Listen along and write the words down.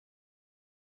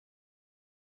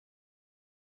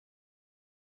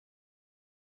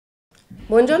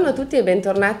Buongiorno a tutti e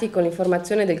bentornati con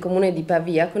l'informazione del Comune di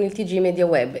Pavia con il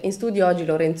TGMediaweb. In studio oggi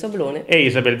Lorenzo Blone e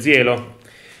Isabel Zielo.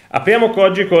 Apriamo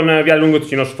oggi con Via Lungo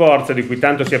Ticino Sforza, di cui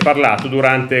tanto si è parlato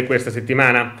durante questa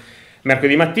settimana.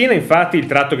 Mercoledì mattina, infatti, il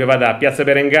tratto che va da Piazza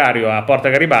Berengario a Porta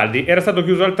Garibaldi era stato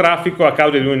chiuso al traffico a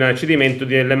causa di un cedimento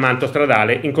del manto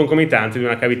stradale in concomitanza di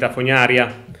una cavità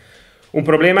fognaria. Un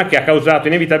problema che ha causato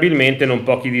inevitabilmente non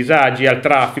pochi disagi al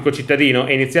traffico cittadino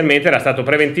e inizialmente era stato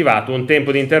preventivato un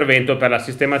tempo di intervento per la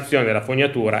sistemazione della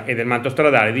fognatura e del manto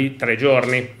stradale di 3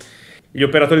 giorni. Gli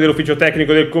operatori dell'ufficio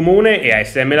tecnico del Comune e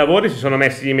ASM Lavori si sono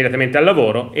messi immediatamente al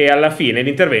lavoro e alla fine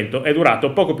l'intervento è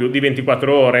durato poco più di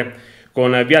 24 ore,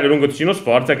 con Viale Lungo Ticino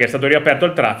Sforza che è stato riaperto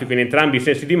al traffico in entrambi i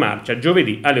sensi di marcia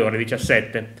giovedì alle ore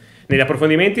 17. Negli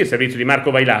approfondimenti il servizio di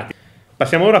Marco Vailati.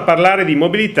 Passiamo ora a parlare di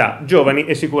mobilità, giovani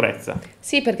e sicurezza.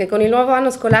 Sì, perché con il nuovo anno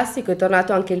scolastico è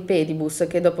tornato anche il Pedibus,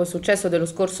 che dopo il successo dello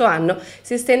scorso anno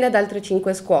si estende ad altre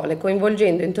 5 scuole,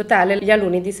 coinvolgendo in totale gli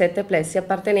alunni di 7 plessi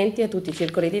appartenenti a tutti i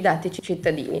circoli didattici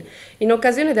cittadini. In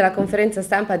occasione della conferenza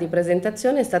stampa di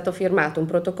presentazione è stato firmato un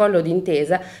protocollo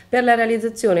d'intesa per la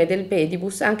realizzazione del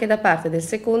Pedibus anche da parte del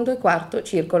secondo e quarto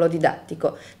circolo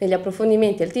didattico. Negli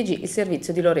approfondimenti al TG il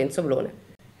servizio di Lorenzo Blone.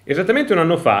 Esattamente un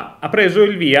anno fa ha preso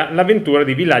il via l'avventura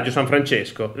di Villaggio San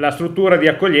Francesco, la struttura di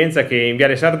accoglienza che in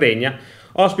Viale Sardegna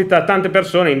ospita tante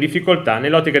persone in difficoltà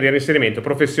nell'ottica di reinserimento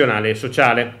professionale e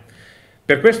sociale.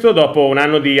 Per questo, dopo un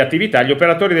anno di attività, gli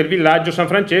operatori del Villaggio San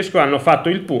Francesco hanno fatto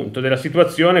il punto della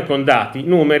situazione con dati,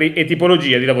 numeri e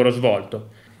tipologia di lavoro svolto.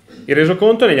 Il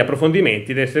resoconto negli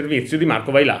approfondimenti del servizio di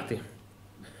Marco Vailati.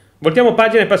 Voltiamo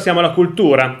pagina e passiamo alla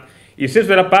cultura. Il senso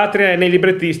della patria nei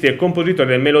librettisti e compositori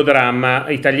del melodramma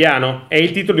italiano è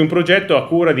il titolo di un progetto a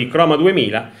cura di Croma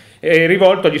 2000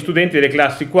 rivolto agli studenti delle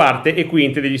classi quarte e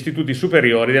quinte degli istituti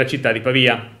superiori della città di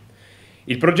Pavia.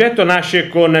 Il progetto nasce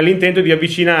con l'intento di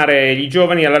avvicinare i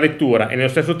giovani alla lettura e nello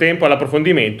stesso tempo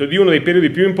all'approfondimento di uno dei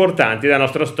periodi più importanti della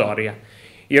nostra storia,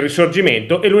 il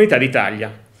Risorgimento e l'Unità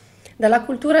d'Italia. Dalla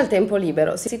cultura al tempo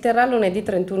libero si terrà lunedì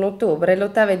 31 ottobre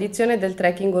l'8ª edizione del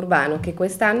trekking urbano che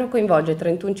quest'anno coinvolge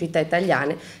 31 città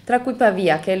italiane, tra cui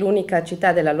Pavia, che è l'unica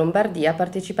città della Lombardia a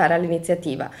partecipare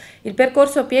all'iniziativa. Il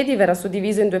percorso a piedi verrà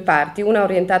suddiviso in 2 parti, una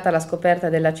orientata alla scoperta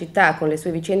della città con le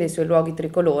sue vicende e i suoi luoghi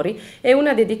tricolori e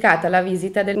una dedicata alla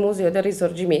visita del Museo del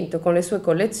Risorgimento con le sue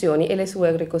collezioni e le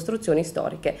sue ricostruzioni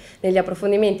storiche. Negli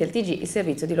approfondimenti al TG il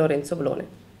servizio di Lorenzo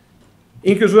Blone.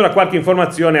 In chiusura qualche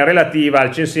informazione relativa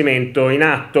al censimento in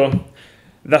atto.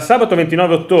 Da sabato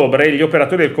 29 ottobre gli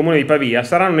operatori del Comune di Pavia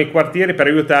saranno nei quartieri per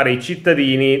aiutare i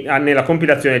cittadini nella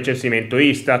compilazione del censimento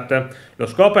Istat. Lo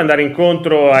scopo è andare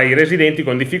incontro ai residenti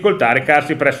con difficoltà a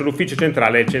recarsi presso l'ufficio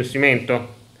centrale del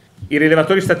censimento. I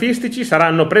rilevatori statistici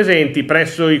saranno presenti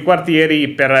presso i quartieri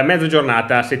per mezza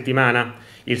giornata a settimana.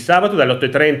 Il sabato dalle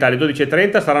 8:30 alle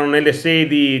 12:30 saranno nelle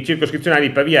sedi circoscrizionali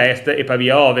di Pavia Est e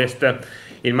Pavia Ovest.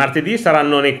 Il martedì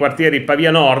saranno nei quartieri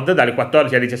Pavia Nord dalle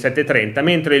 14 alle 17:30,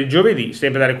 mentre il giovedì,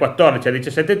 sempre dalle 14 alle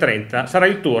 17:30, sarà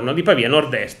il turno di Pavia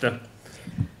Nord-Est.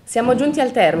 Siamo giunti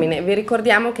al termine, vi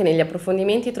ricordiamo che negli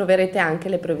approfondimenti troverete anche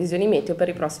le previsioni meteo per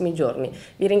i prossimi giorni.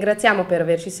 Vi ringraziamo per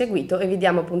averci seguito e vi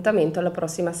diamo appuntamento alla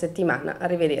prossima settimana.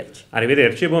 Arrivederci.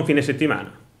 Arrivederci e buon fine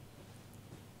settimana.